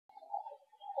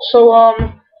So,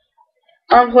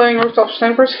 I'm playing Rooftop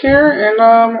Snipers here, and,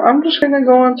 I'm just gonna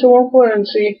go into one play and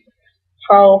see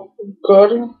how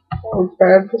good or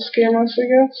bad this game is, I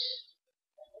guess.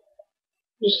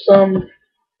 Just,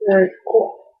 very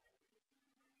cool.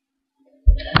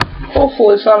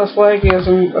 Hopefully it's not as laggy as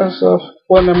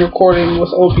when I'm recording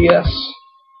with OBS.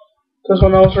 Because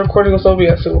when I was recording with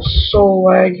OBS, it was so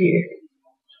laggy.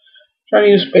 I'm trying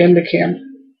to use Bandicam.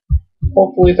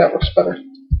 Hopefully that works better.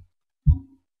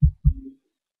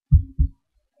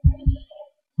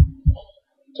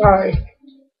 Die.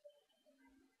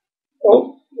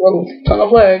 Oh, well, ton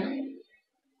of lag.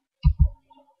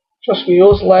 Trust me, it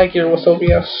was laggier with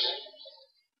OBS.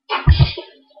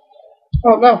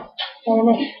 Oh no. Oh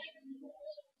no.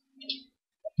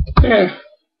 Yeah.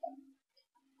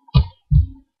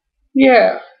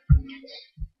 Yeah.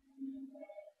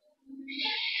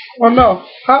 Oh no.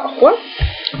 How? What?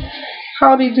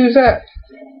 How did he do that?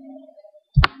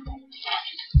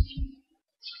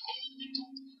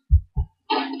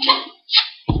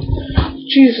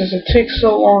 Jesus, it takes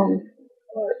so long.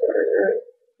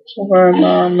 So then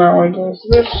now I go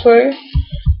this way.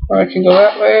 I can go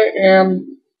that way, and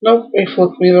nope, they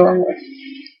flipped me the wrong way.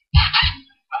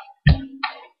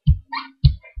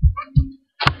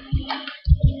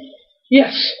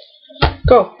 Yes!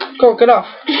 Go! Go! Get off!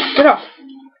 Get off!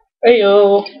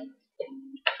 Ayo!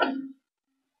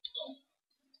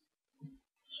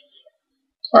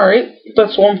 Alright,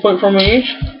 that's 1 point for me.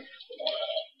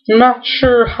 Not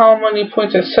sure how many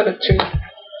points I set it to.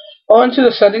 I went to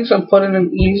the settings and put it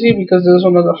in easy because this is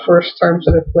one of the first times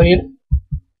that I played.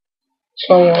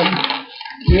 So,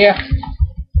 yeah.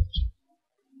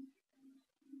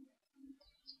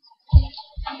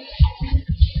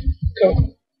 Go.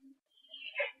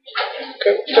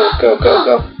 Go, go, go, go,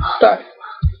 go. Die.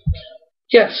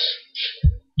 Yes.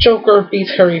 Joker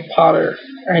beats Harry Potter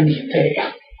any day.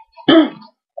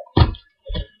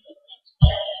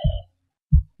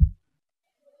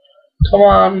 Come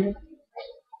on.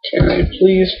 Can I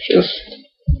please just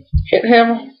hit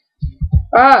him?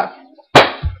 Ah!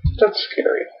 That's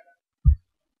scary.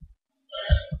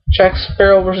 Jack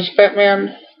Sparrow versus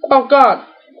Batman. Oh god!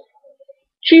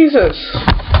 Jesus!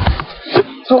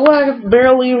 The lag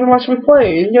barely even lets me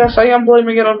play. And yes, I am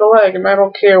blaming it on the lag, and I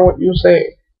don't care what you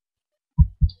say.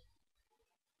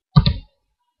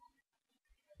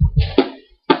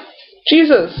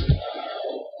 Jesus!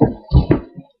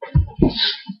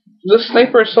 This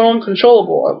sniper is so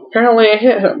uncontrollable. Apparently I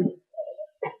hit him.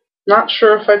 Not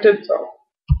sure if I did though.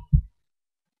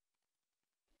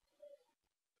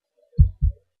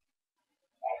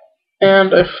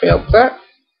 And I failed that.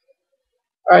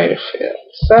 I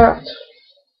failed that.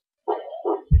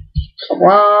 Come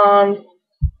on.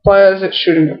 Why is it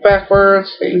shooting it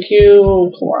backwards? Thank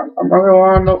you. Come on. Another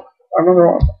one. Nope. Another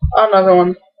one. Another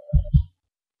one.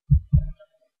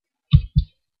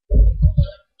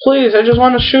 Please, I just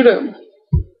want to shoot him.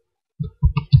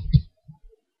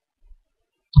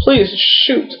 Please,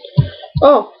 shoot.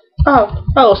 Oh. Oh.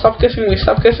 Oh, stop kissing me.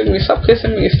 Stop kissing me. Stop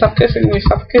kissing me. Stop kissing me.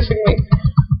 Stop kissing me.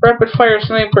 Rapid fire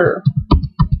sniper.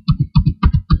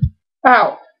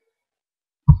 Ow.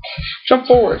 Jump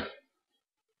forward.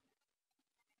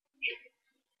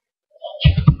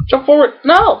 Jump forward.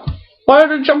 No! Why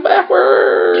did I jump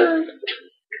backward?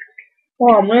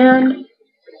 Oh, man.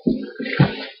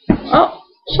 Oh,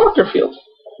 soccer field.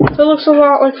 That looks a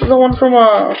lot like the one from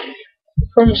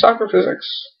soccer physics.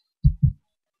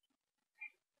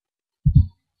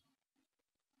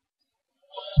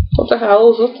 What the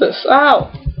hell is with this?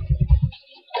 Ow!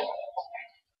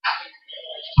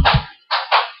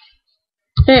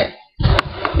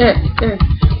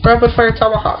 Rapid fire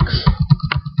tomahawks.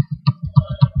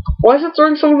 Why is it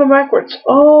throwing some of them backwards?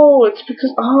 Oh, it's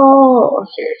because. Oh,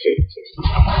 okay.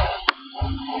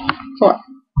 Come on.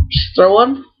 Just throw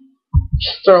one.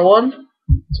 Just throw one.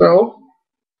 Throw.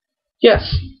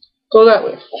 Yes. Go that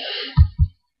way.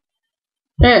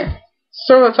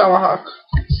 Throw the tomahawk.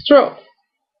 Throw.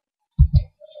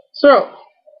 Throw.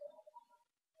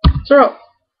 Throw.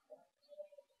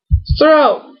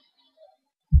 Throw.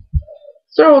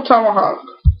 Throw the tomahawk.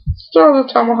 Throw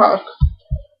the tomahawk.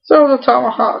 Throw the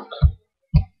tomahawk.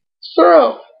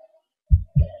 Throw.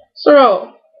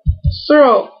 Throw.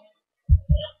 Throw.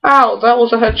 Ow, that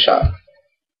was a headshot.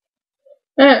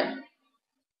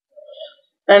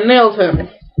 I nailed him.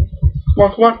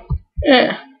 Come on.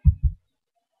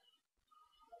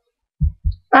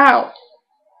 Ow.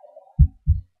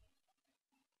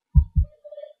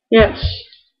 Yes.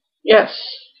 Yes.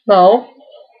 No.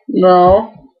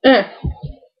 No.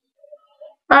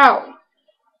 Ow.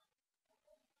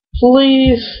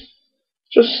 Please.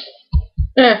 Just.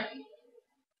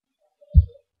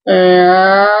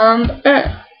 And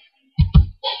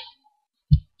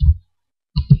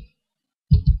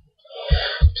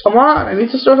come on, I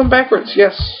need to throw them backwards.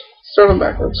 Yes, throw them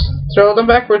backwards. Throw them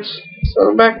backwards. Throw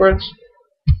them backwards.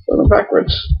 Throw them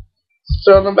backwards.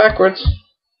 Throw them backwards.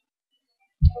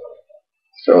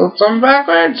 Throw them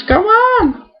backwards. Come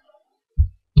on.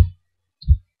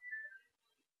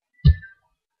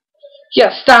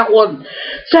 Yes, that one.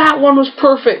 That one was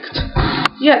perfect.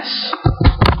 Yes.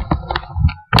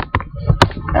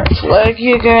 That's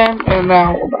leggy again, and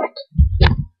now we're back.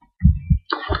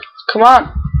 Come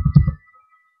on.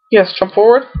 Yes, jump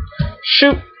forward.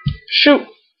 Shoot. Shoot.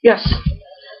 Yes.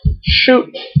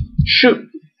 Shoot. Shoot.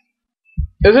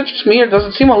 Is it just me, or does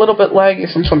it seem a little bit laggy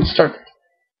since when it started?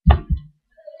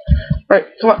 Alright,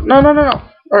 come on. No, no, no, no.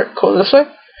 Alright, cool. This way.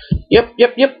 Yep,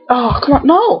 yep, yep. Oh, come on.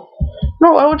 No.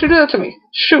 No, why would you do that to me?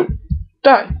 Shoot.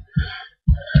 Die.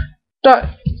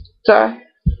 Die. Die.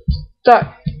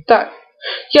 Die. Die.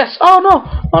 Yes. Oh, no.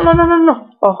 Oh, no, no, no, no.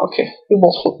 Oh, okay. We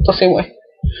both flipped the same way.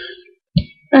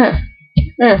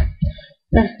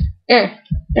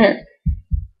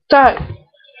 Die.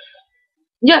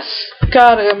 Yes.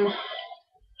 Got him.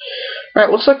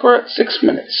 Alright, looks like we're at 6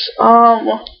 minutes.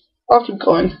 I'll keep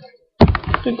going.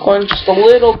 Keep going just a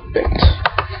little bit.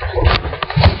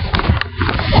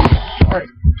 Alright.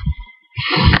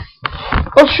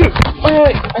 Oh shoot! Wait,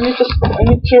 wait, I need to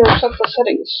reset the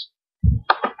settings.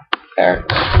 There.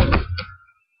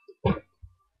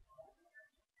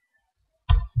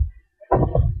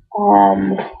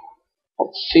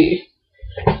 Let's see.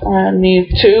 I need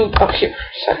to up here,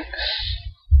 settings.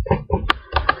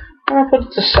 I'm gonna put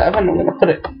it to 7, I'm gonna put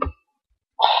it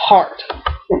hard.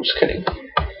 I'm just kidding.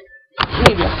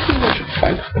 Maybe I should be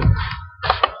fine.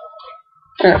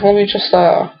 Alright, let me just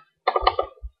alright,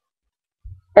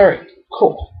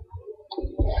 cool.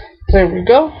 There we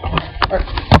go. Alright.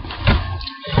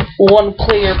 1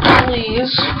 player,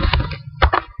 please.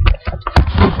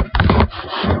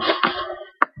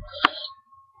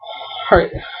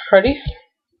 Alright, ready?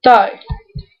 Die.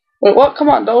 Wait, what? Come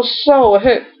on, that was so a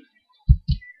hit.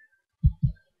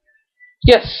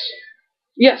 Yes.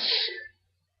 Yes.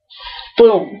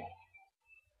 Boom.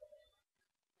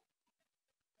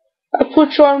 I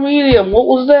put you on medium. What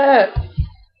was that?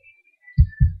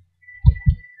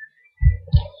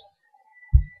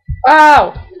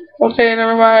 Ow! Okay,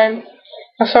 never mind.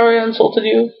 I'm sorry I insulted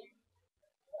you.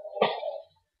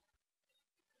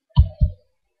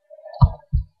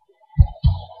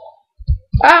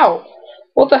 Ow!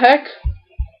 What the heck?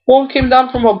 One came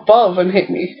down from above and hit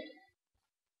me.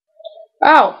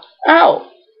 Ow! Ow!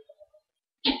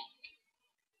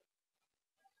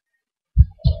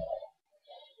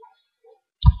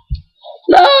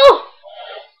 No!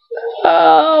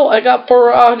 Oh, I got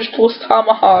barraged with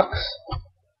tomahawks.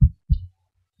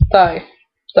 Die.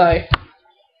 Die.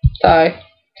 Die.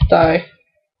 Die.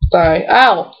 Die.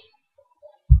 Ow!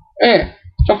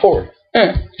 Jump forward.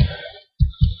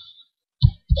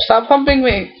 Stop humping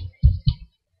me.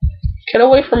 Get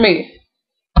away from me.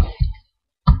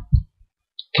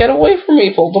 Get away from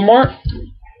me, Voldemort.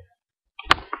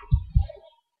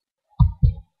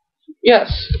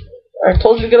 Yes. I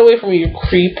told you to get away from me, you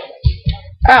creep.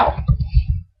 Ow.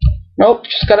 Nope,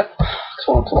 just gotta...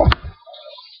 Come on, come on.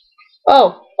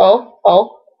 Oh, oh,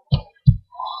 oh.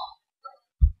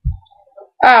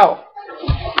 Ow.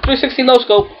 360 no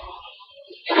scope.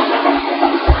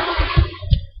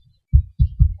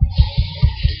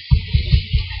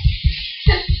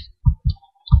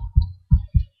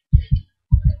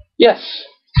 Yes.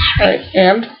 Alright,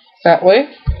 and that way.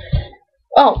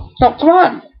 Oh, no, come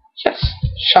on. Yes.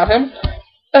 Shot him.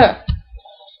 Come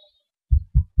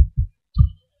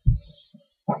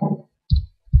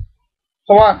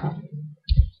on.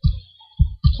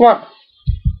 Come on.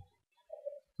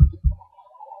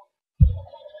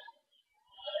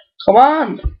 Come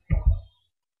on.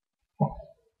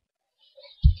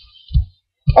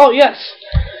 Oh, yes.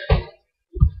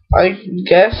 I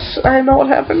guess I know what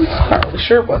happened. Not really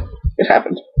sure, but it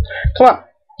happened. Come on.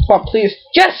 Come on, please.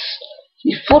 Yes!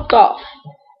 He flipped off.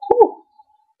 Whew.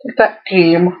 Take that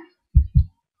game.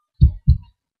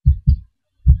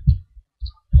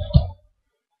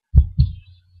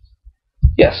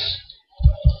 Yes.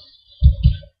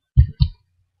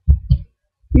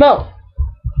 No.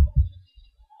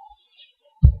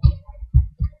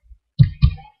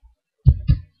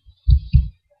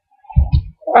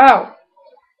 Wow.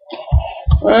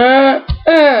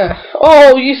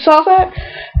 Oh, you saw that?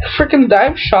 Freaking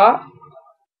dive shot.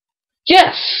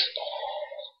 Yes!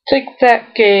 Take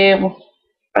that game.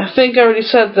 I think I already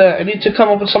said that. I need to come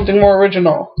up with something more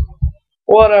original.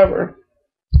 Whatever.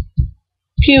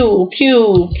 Pew,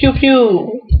 pew, pew,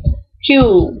 pew.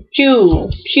 Pew, pew,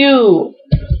 pew,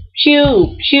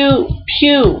 pew, pew,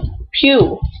 pew,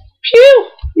 pew, pew.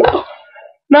 No,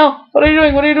 no. What are you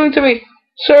doing? What are you doing to me,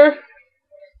 sir?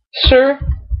 Sir,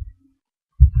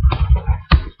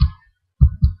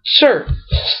 sir,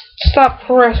 stop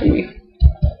harassing me.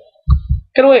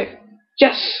 Get away.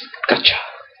 Yes, gotcha.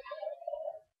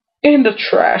 In the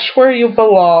trash, where you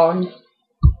belong.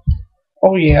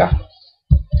 Oh yeah.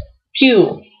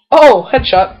 Pew. Oh,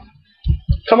 headshot.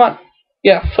 Come on.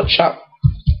 Yeah, foot shot.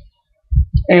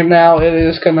 And now it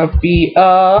is gonna be,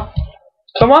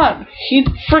 come on. He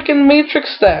freaking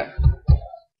Matrixed that.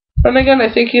 And again,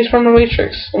 I think he's from the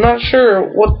Matrix. I'm not sure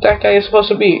what that guy is supposed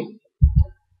to be.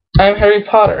 I'm Harry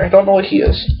Potter. I don't know what he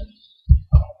is.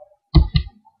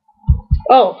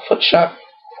 Oh, foot shot.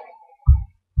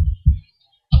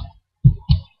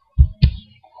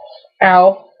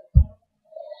 Ow.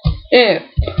 In.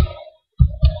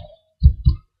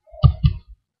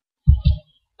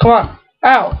 Come on.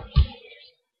 Ow.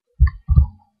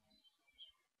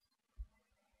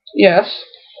 Yes.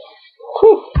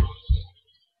 Whew.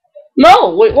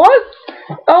 No, wait, what?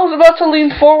 I was about to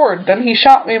lean forward, then he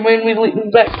shot me and made me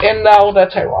lean back, and now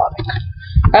that's ironic.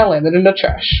 I landed in the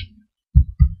trash.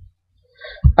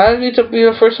 I need to be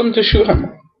the first one to shoot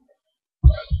him.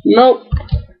 Nope.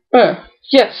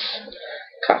 Yes.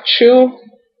 Got you.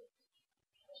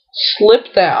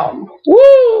 Slip down.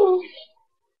 Woo!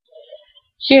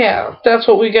 Yeah, that's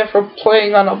what we get for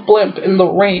playing on a blimp in the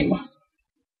rain.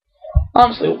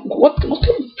 Honestly, what kind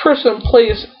of person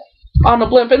plays on a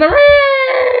blimp in the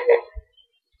rain?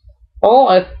 Oh,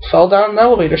 I fell down an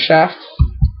elevator shaft.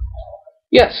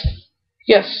 Yes.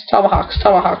 Yes. Tomahawks,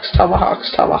 tomahawks,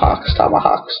 tomahawks, tomahawks,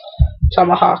 tomahawks,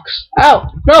 tomahawks.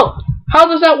 Ow! No! How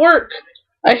does that work?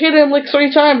 I hit him like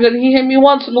 3 times and he hit me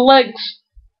once in the legs.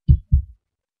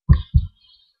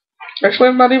 Actually,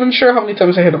 I'm not even sure how many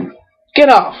times I hit him. Get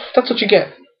off. That's what you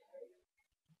get.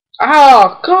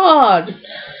 Oh, God!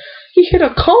 He hit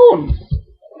a cone.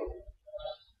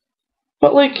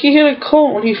 But, like, he hit a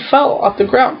cone when he fell off the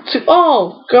ground.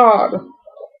 Oh, God.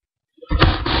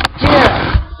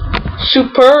 Yeah.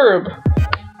 Superb.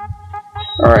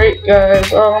 Alright,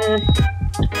 guys,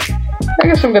 I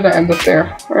guess I'm gonna end it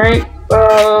there. Alright,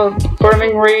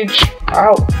 Burning Rage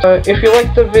out. If you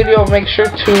liked the video, make sure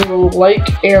to like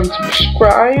and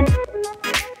subscribe.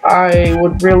 I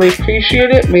would really appreciate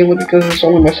it, mainly because it's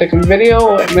only my 2nd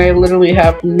video, and I literally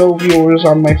have no viewers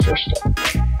on my first one.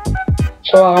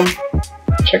 So,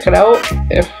 check it out.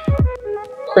 If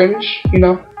cringe, you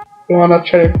know, you wanna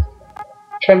try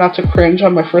not to cringe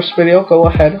on my first video, go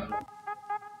ahead.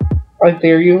 I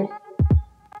dare you.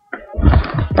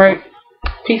 Alright,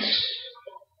 peace.